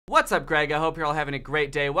What's up, Greg? I hope you're all having a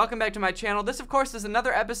great day. Welcome back to my channel. This, of course, is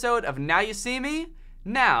another episode of Now You See Me,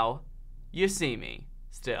 Now You See Me.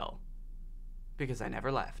 Still. Because I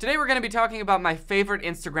never left. Today we're going to be talking about my favorite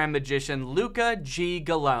Instagram magician, Luca G.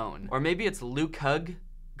 Galone. Or maybe it's Luca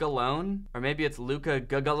Galone? Or maybe it's Luca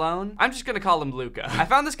Galone? I'm just gonna call him Luca. I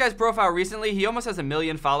found this guy's profile recently. He almost has 1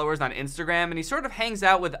 million followers on Instagram, and he sort of hangs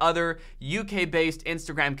out with other UK-based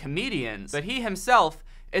Instagram comedians, but he himself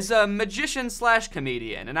is a magician slash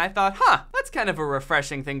comedian, and I thought, that's kind of a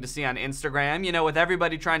refreshing thing to see on Instagram. You know, with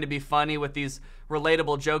everybody trying to be funny with these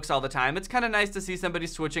relatable jokes all the time, it's kind of nice to see somebody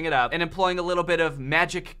switching it up and employing a little bit of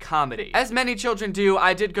magic comedy. As many children do,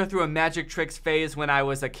 I did go through a magic tricks phase when I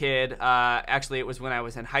was a kid. Actually, it was when I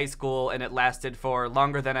was in high school, and it lasted for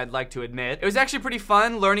longer than I'd like to admit. It was actually pretty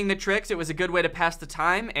fun learning the tricks. It was a good way to pass the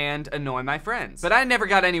time and annoy my friends. But I never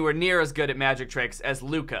got anywhere near as good at magic tricks as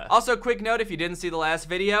Luca. Also, quick note, if you didn't see the last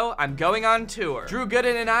video, I'm going on tour. Drew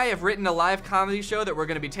Gooden and I have written a live comedy show that we're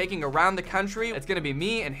gonna be taking around the country. It's gonna be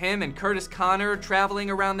me and him and Curtis Connor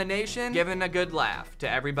traveling around the nation, giving a good laugh to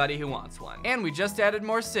everybody who wants one. And we just added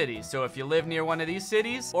more cities, so if you live near one of these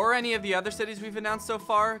cities, or any of the other cities we've announced so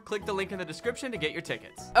far, click the link in the description to get your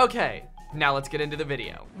tickets. Okay, now let's get into the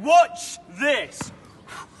video. Watch this!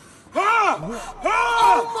 Oh my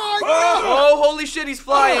God! Oh, holy shit, he's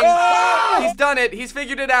flying. He's done it. He's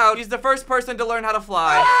figured it out. He's the first person to learn how to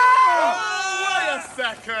fly. Wait a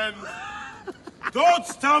second. Don't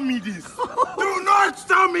tell me this. Do not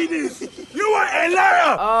tell me this. You are a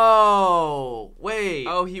liar. Oh, wait.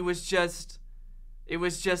 Oh, it was just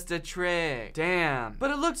a trick. Damn.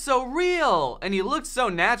 But it looked so real, and he looked so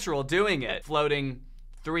natural doing it. Floating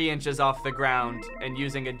 3 inches off the ground and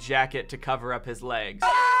using a jacket to cover up his legs.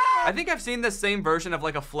 I think I've seen the same version of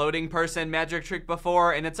like a floating person magic trick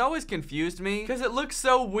before, and it's always confused me because it looks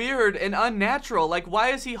so weird and unnatural. Like, why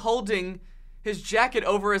is he holding his jacket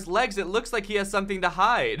over his legs? It looks like he has something to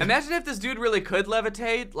hide. Imagine if this dude really could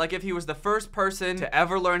levitate, like if he was the first person to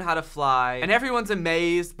ever learn how to fly, and everyone's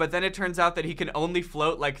amazed, but then it turns out that he can only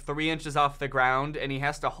float like 3 inches off the ground, and he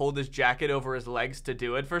has to hold his jacket over his legs to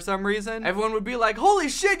do it for some reason. Everyone would be like, holy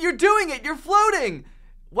shit, you're doing it, you're floating!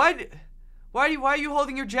 Why are you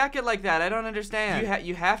holding your jacket like that? I don't understand.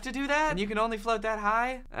 You have to do that? And you can only float that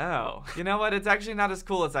high? Oh. You know what? It's actually not as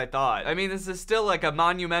cool as I thought. I mean, this is still like a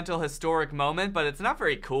monumental historic moment, but it's not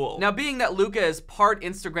very cool. Now, being that Luca is part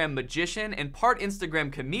Instagram magician and part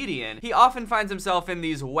Instagram comedian, he often finds himself in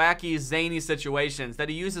these wacky, zany situations that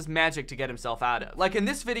he uses magic to get himself out of. Like in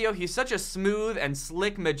this video, he's such a smooth and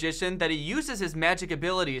slick magician that he uses his magic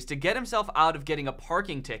abilities to get himself out of getting a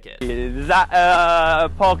parking ticket. Is that a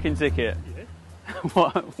parking ticket? Yeah.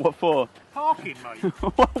 What for? Parking, mate.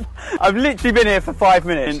 I've literally been here for 5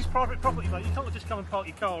 minutes. It's private property, mate. You can't just come and park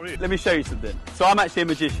your car here. Let me show you something. So I'm actually a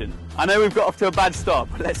magician. I know we've got off to a bad start,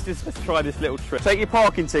 but let's try this little trick. Take your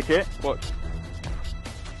parking ticket. Watch.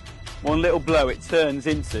 One little blow, it turns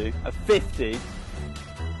into a £50.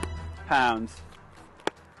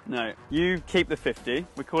 No, you keep the 50.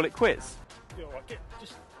 We call it quits. Yeah, all right.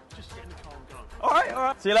 Just get in the car and go. All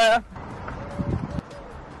right. See you later.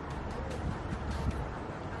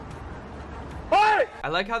 I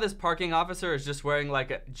like how this parking officer is just wearing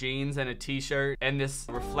like jeans and a t-shirt and this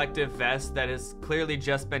reflective vest that has clearly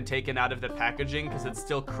just been taken out of the packaging because it's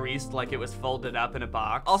still creased like it was folded up in a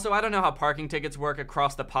box. Also, I don't know how parking tickets work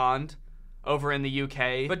across the pond over in the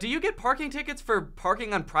UK, but do you get parking tickets for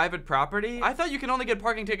parking on private property? I thought you can only get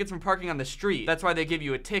parking tickets from parking on the street. That's why they give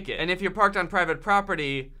you a ticket. And if you're parked on private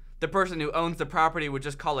property, the person who owns the property would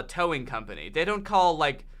just call a towing company. They don't call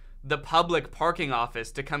like the public parking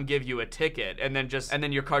office to come give you a ticket and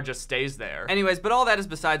then your car just stays there. Anyways, but all that is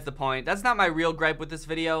besides the point. That's not my real gripe with this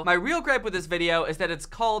video. My real gripe with this video is that it's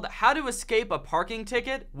called How to Escape a Parking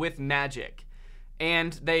Ticket with Magic.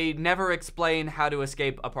 And they never explain how to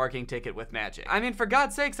escape a parking ticket with magic. I mean, for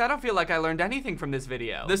God's sakes, I don't feel like I learned anything from this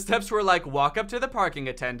video. The steps were like, walk up to the parking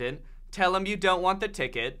attendant, tell him you don't want the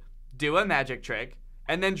ticket, do a magic trick,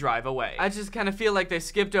 and then drive away. I just kind of feel like they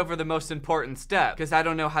skipped over the most important step because I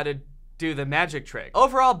don't know how to do the magic trick.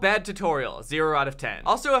 Overall, bad tutorial, 0 out of 10.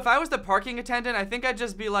 Also, if I was the parking attendant, I think I'd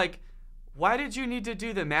just be like, why did you need to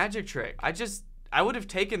do the magic trick? I would have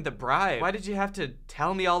taken the bribe. Why did you have to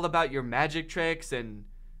tell me all about your magic tricks and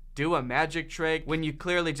do a magic trick when you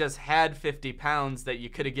clearly just had £50 that you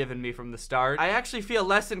could have given me from the start? I actually feel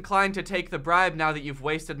less inclined to take the bribe now that you've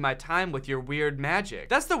wasted my time with your weird magic.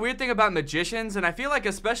 That's the weird thing about magicians, and I feel like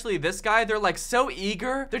especially this guy, they're like so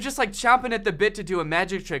eager. They're just like chomping at the bit to do a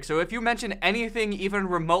magic trick. So if you mention anything even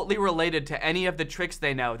remotely related to any of the tricks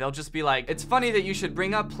they know, they'll just be like, it's funny that you should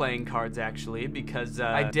bring up playing cards actually, because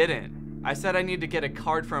I didn't. I said I need to get a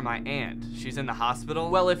card for my aunt. She's in the hospital.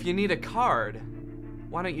 Well, if you need a card,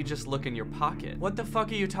 why don't you just look in your pocket? What the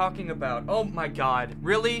fuck are you talking about? Oh my God,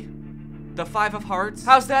 really? The 5 of hearts?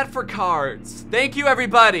 How's that for cards? Thank you,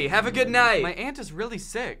 everybody. Have a good night. My aunt is really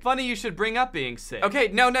sick. Funny you should bring up being sick. Okay,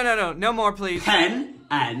 no more, please. Pen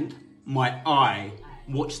and my eye.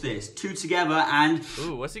 Watch this. 2 together and...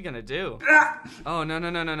 Ooh, what's he gonna do? Oh, no. No.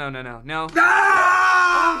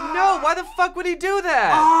 Oh, no, why the fuck would he do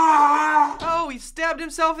that? Oh, he stabbed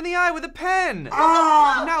himself in the eye with a pen.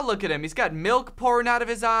 Now look at him. He's got milk pouring out of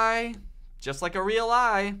his eye. Just like a real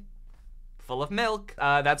eye. Full of milk.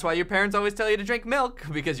 That's why your parents always tell you to drink milk,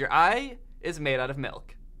 because your eye is made out of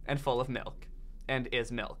milk and full of milk and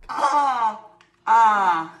is milk.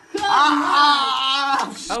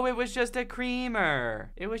 Oh, it was just a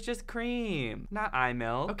creamer. It was just cream, not eye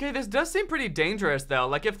milk. Okay, this does seem pretty dangerous though.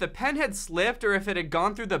 Like if the pen had slipped or if it had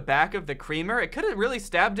gone through the back of the creamer, it could have really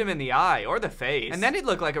stabbed him in the eye or the face. And then he'd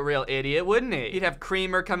look like a real idiot, wouldn't he? He'd have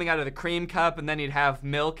creamer coming out of the cream cup and then he'd have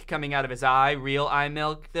milk coming out of his eye, real eye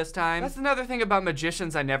milk this time. That's another thing about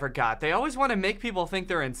magicians I never got. They always want to make people think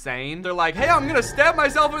they're insane. They're like, hey, I'm gonna stab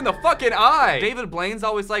myself in the fucking eye. David Blaine's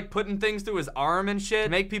always like putting things through his arm and shit to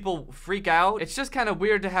make people freak out. It's just kind of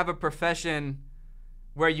weird to have a profession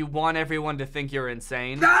where you want everyone to think you're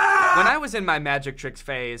insane. When I was in my magic tricks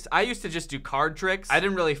phase, I used to just do card tricks. I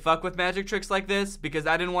didn't really fuck with magic tricks like this because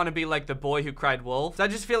I didn't want to be like the boy who cried wolf. So I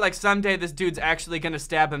just feel like someday this dude's actually gonna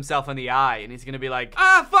stab himself in the eye and he's gonna be like,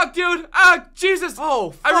 ah, fuck, dude. Ah, Jesus. Oh,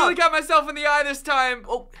 fuck. I really got myself in the eye this time.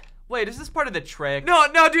 Oh. Wait, is this part of the trick? No,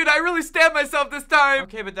 dude, I really stabbed myself this time.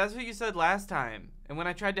 Okay, but that's what you said last time. And when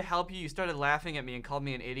I tried to help you, you started laughing at me and called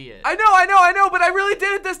me an idiot. I know, but I really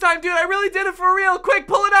did it this time, dude. I really did it for real. Quick,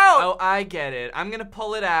 pull it out. Oh, I get it. I'm gonna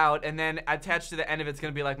pull it out, and then attached to the end of it's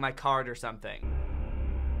gonna be like my card or something.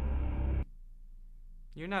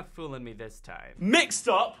 You're not fooling me this time. Mixed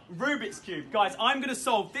up Rubik's Cube. Guys, I'm gonna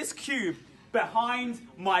solve this cube behind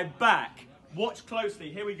my back. Watch closely.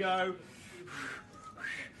 Here we go.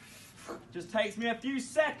 Just takes me a few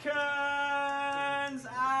seconds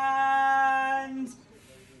and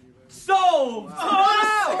solved.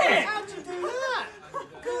 Oh, sick. How'd you do that?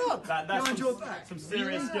 God, that's some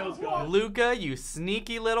serious skills, guys. Luca, you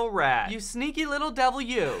sneaky little rat. You sneaky little devil,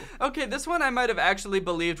 you. Okay, this one I might have actually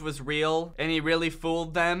believed was real, and he really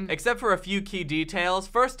fooled them, except for a few key details.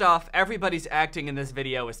 First off, everybody's acting in this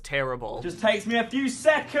video is terrible. Just takes me a few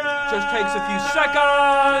seconds. Just takes a few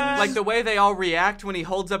seconds. Like the way they all react when he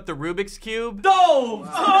holds up the Rubik's Cube. Solved.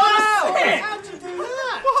 Oh, sick. how'd you do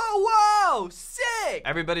that? Whoa, sick!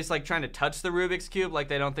 Everybody's like trying to touch the Rubik's Cube like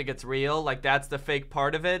they don't think it's real, like that's the fake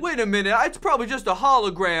part of it. Wait a minute, it's probably just a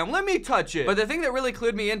hologram, let me touch it. But the thing that really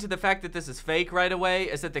clued me into the fact that this is fake right away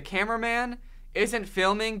is that the cameraman isn't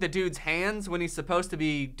filming the dude's hands when he's supposed to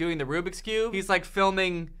be doing the Rubik's Cube. He's like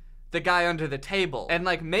filming the guy under the table. And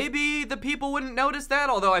like maybe the people wouldn't notice that,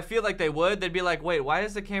 although I feel like they would. They'd be like, wait, why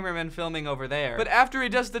is the cameraman filming over there? But after he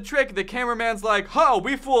does the trick, the cameraman's like, huh,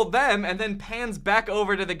 we fooled them, and then pans back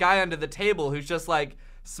over to the guy under the table who's just like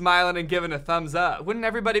smiling and giving a thumbs up. Wouldn't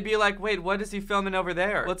everybody be like, wait, what is he filming over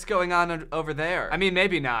there? What's going on over there? I mean,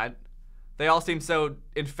 maybe not. They all seem so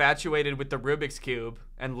infatuated with the Rubik's Cube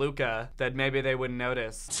and Luca that maybe they wouldn't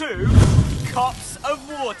notice. 2 cups of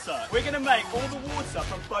water. We're gonna make all the water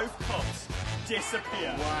from both cups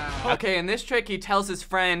disappear. Wow. Okay, in this trick, he tells his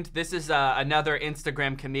friend, this is another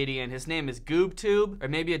Instagram comedian. His name is GoobTube, or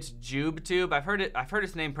maybe it's JubeTube. I've heard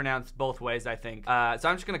his name pronounced both ways, I think. So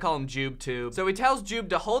I'm just gonna call him JubeTube. So he tells Jube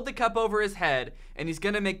to hold the cup over his head, and he's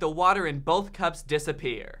gonna make the water in both cups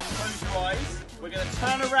disappear. Close your eyes. We're gonna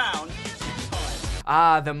turn around.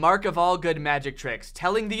 Ah, the mark of all good magic tricks,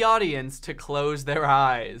 telling the audience to close their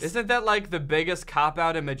eyes. Isn't that like the biggest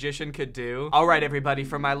cop-out a magician could do? All right, everybody,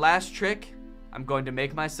 for my last trick, I'm going to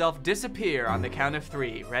make myself disappear on the count of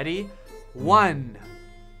 3. Ready? 1,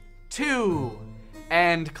 2,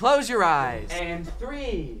 and close your eyes. And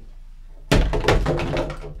 3.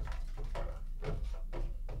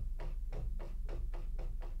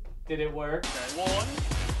 Did it work? Okay,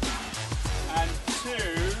 1 and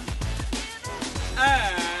 2.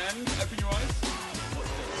 And open your eyes.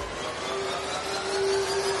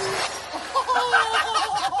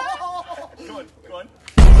 Go on.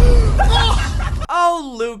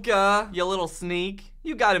 Oh, Luca, you little sneak.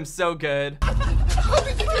 You got him so good.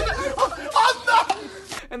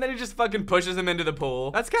 And then he just fucking pushes him into the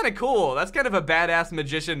pool. That's kind of cool. That's kind of a badass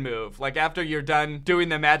magician move. Like after you're done doing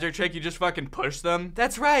the magic trick, you just fucking push them.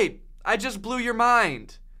 That's right. I just blew your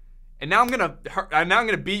mind. And now I'm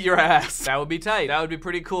gonna beat your ass. That would be tight. That would be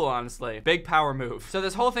pretty cool, honestly. Big power move. So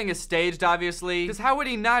this whole thing is staged, obviously. Because how would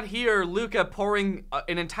he not hear Luca pouring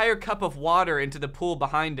an entire cup of water into the pool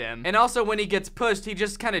behind him? And also when he gets pushed, he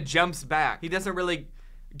just kind of jumps back. He doesn't really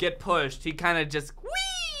get pushed. He kind of just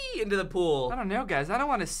whee into the pool. I don't know, guys. I don't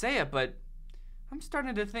want to say it, but I'm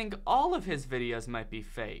starting to think all of his videos might be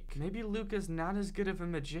fake. Maybe Luca's not as good of a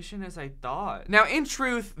magician as I thought. Now, in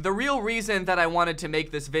truth, the real reason that I wanted to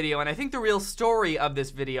make this video, and I think the real story of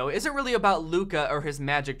this video, isn't really about Luca or his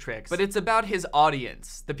magic tricks, but it's about his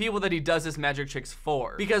audience, the people that he does his magic tricks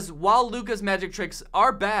for. Because while Luca's magic tricks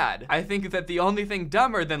are bad, I think that the only thing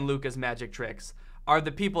dumber than Luca's magic tricks are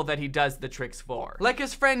the people that he does the tricks for. Like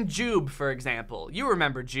his friend Jube, for example. You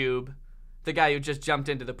remember Jube, the guy who just jumped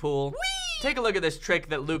into the pool. Whee! Take a look at this trick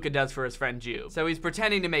that Luca does for his friend Jube. So he's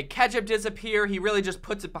pretending to make ketchup disappear. He really just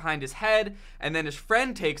puts it behind his head, and then his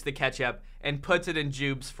friend takes the ketchup and puts it in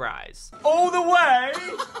Jube's fries. All the way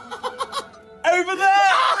over there!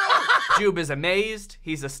 Jube is amazed.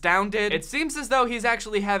 He's astounded. It seems as though he's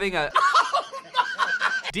actually having a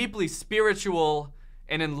deeply spiritual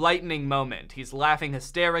and enlightening moment. He's laughing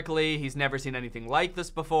hysterically. He's never seen anything like this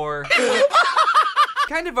before.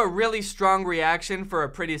 Kind of a really strong reaction for a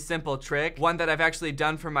pretty simple trick, one that I've actually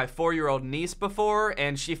done for my 4-year-old niece before,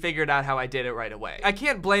 and she figured out how I did it right away. I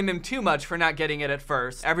can't blame him too much for not getting it at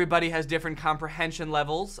first. Everybody has different comprehension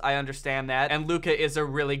levels, I understand that, and Luca is a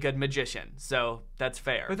really good magician, so that's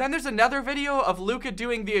fair. But then there's another video of Luca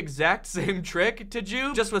doing the exact same trick to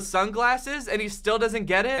Jube, just with sunglasses, and he still doesn't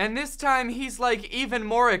get it, and this time he's like even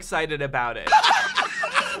more excited about it.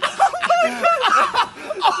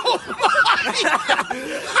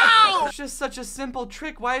 It's just such a simple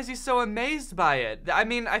trick. Why is he so amazed by it? I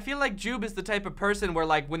mean, I feel like Jube is the type of person where,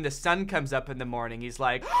 like, when the sun comes up in the morning, he's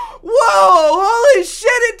like, whoa, holy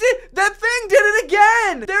shit, that thing did it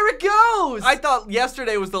again. There it goes. I thought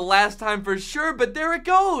yesterday was the last time for sure, but there it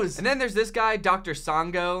goes. And then there's this guy, Dr.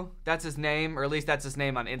 Songo. That's his name, or at least that's his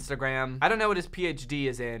name on Instagram. I don't know what his PhD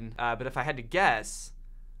is in, but if I had to guess,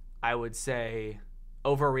 I would say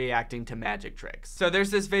overreacting to magic tricks. So there's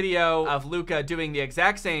this video of Luca doing the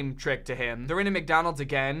exact same trick to him. They're in a McDonald's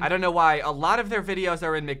again. I don't know why. A lot of their videos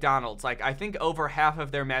are in McDonald's. Like, I think over half of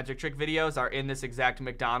their magic trick videos are in this exact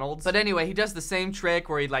McDonald's. But anyway, he does the same trick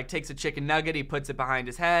where he like takes a chicken nugget, he puts it behind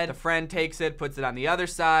his head. The friend takes it, puts it on the other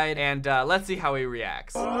side, and let's see how he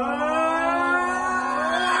reacts. Blood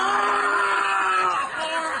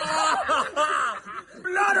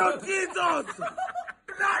of Jesus!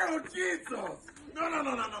 Blood of Jesus! No.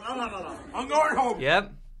 I'm going home.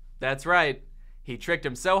 Yep, that's right. He tricked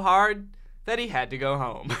him so hard that he had to go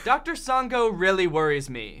home. Dr. Songo really worries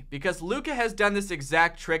me because Luca has done this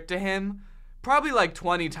exact trick to him probably like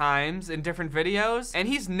 20 times in different videos, and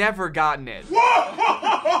he's never gotten it. Blood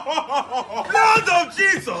of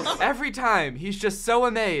Jesus! Every time, he's just so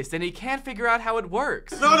amazed, and he can't figure out how it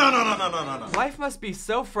works. No. Life must be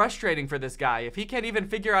so frustrating for this guy if he can't even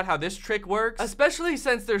figure out how this trick works, especially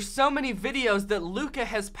since there's so many videos that Luca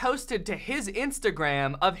has posted to his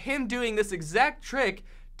Instagram of him doing this exact trick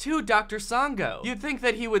to Dr. Songo. You'd think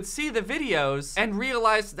that he would see the videos and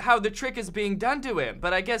realize how the trick is being done to him,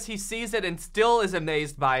 but I guess he sees it and still is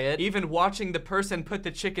amazed by it, even watching the person put the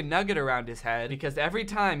chicken nugget around his head, because every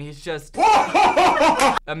time he's just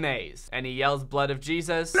amazed. And he yells, blood of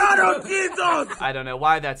Jesus. Blood of Jesus! I don't know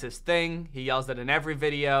why that's his thing. He yells it in every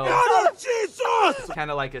video. Blood of Jesus! Kind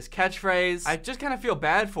of like his catchphrase. I just kind of feel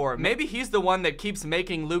bad for him. Maybe he's the one that keeps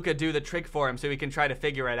making Luca do the trick for him so he can try to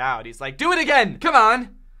figure it out. He's like, do it again! Come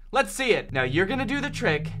on! Let's see it. Now you're gonna do the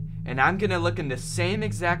trick, and I'm gonna look in the same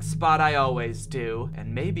exact spot I always do,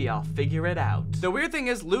 and maybe I'll figure it out. The weird thing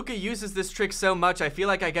is, Luca uses this trick so much, I feel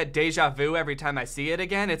like I get deja vu every time I see it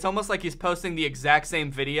again. It's almost like he's posting the exact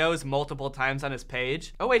same videos multiple times on his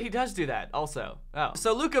page. Oh wait, he does do that also. Oh.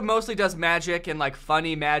 So Luca mostly does magic and like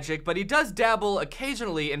funny magic, but he does dabble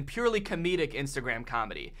occasionally in purely comedic Instagram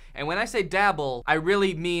comedy. And when I say dabble, I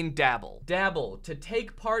really mean dabble. Dabble, to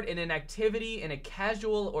take part in an activity in a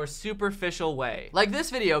casual or superficial way. Like this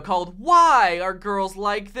video called, Why Are Girls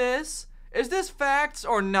Like This? Is this facts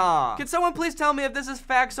or nah? Can someone please tell me if this is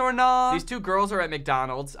facts or nah? These two girls are at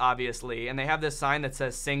McDonald's, obviously, and they have this sign that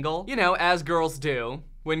says single. You know, as girls do.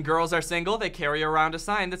 When girls are single, they carry around a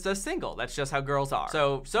sign that says single. That's just how girls are.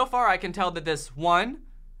 So far I can tell that this 1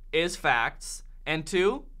 is facts, and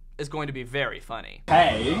 2 is going to be very funny.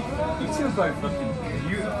 Hey, you two are both looking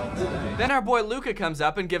beautiful today. Then our boy Luca comes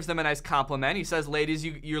up and gives them a nice compliment. He says, ladies,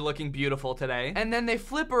 you're looking beautiful today. And then they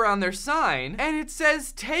flip around their sign, and it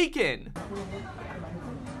says taken.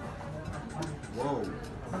 Whoa.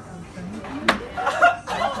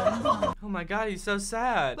 Oh my god, he's so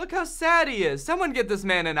sad. Look how sad he is. Someone get this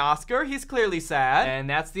man an Oscar. He's clearly sad. And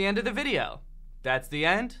that's the end of the video. That's the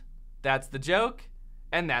end. That's the joke.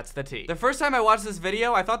 And that's the tea. The first time I watched this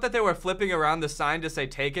video, I thought that they were flipping around the sign to say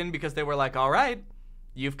taken because they were like, all right,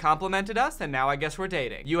 you've complimented us and now I guess we're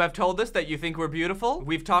dating. You have told us that you think we're beautiful.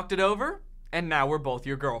 We've talked it over. And now we're both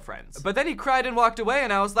your girlfriends. But then he cried and walked away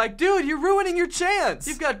and I was like, dude, you're ruining your chance.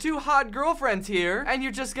 You've got 2 hot girlfriends here and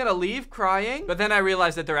you're just gonna leave crying? But then I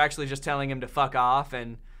realized that they're actually just telling him to fuck off,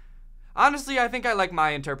 and honestly, I think I like my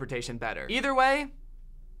interpretation better. Either way,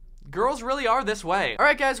 girls really are this way. All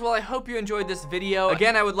right, guys, well, I hope you enjoyed this video.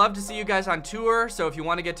 Again, I would love to see you guys on tour, so if you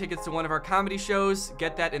want to get tickets to one of our comedy shows,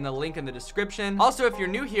 get that in the link in the description. Also, if you're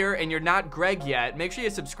new here and you're not Greg yet, make sure you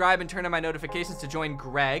subscribe and turn on my notifications to join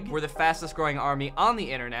Greg. We're the fastest growing army on the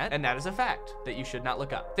internet, and that is a fact that you should not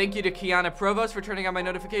look up. Thank you to Kiana Provost for turning on my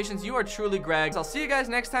notifications. You are truly Greg. I'll see you guys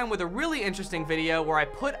next time with a really interesting video where I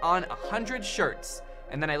put on 100 shirts,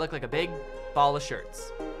 and then I look like a big ball of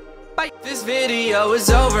shirts. Bye. This video is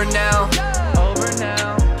over now.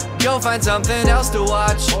 Go find something else to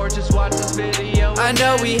watch, or just watch this video. I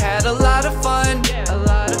know we had a lot of fun,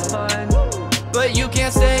 but you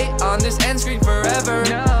can't stay on this end screen forever.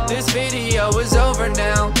 No. This video is over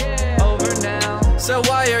now. So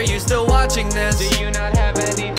why are you still watching this? Do you not have any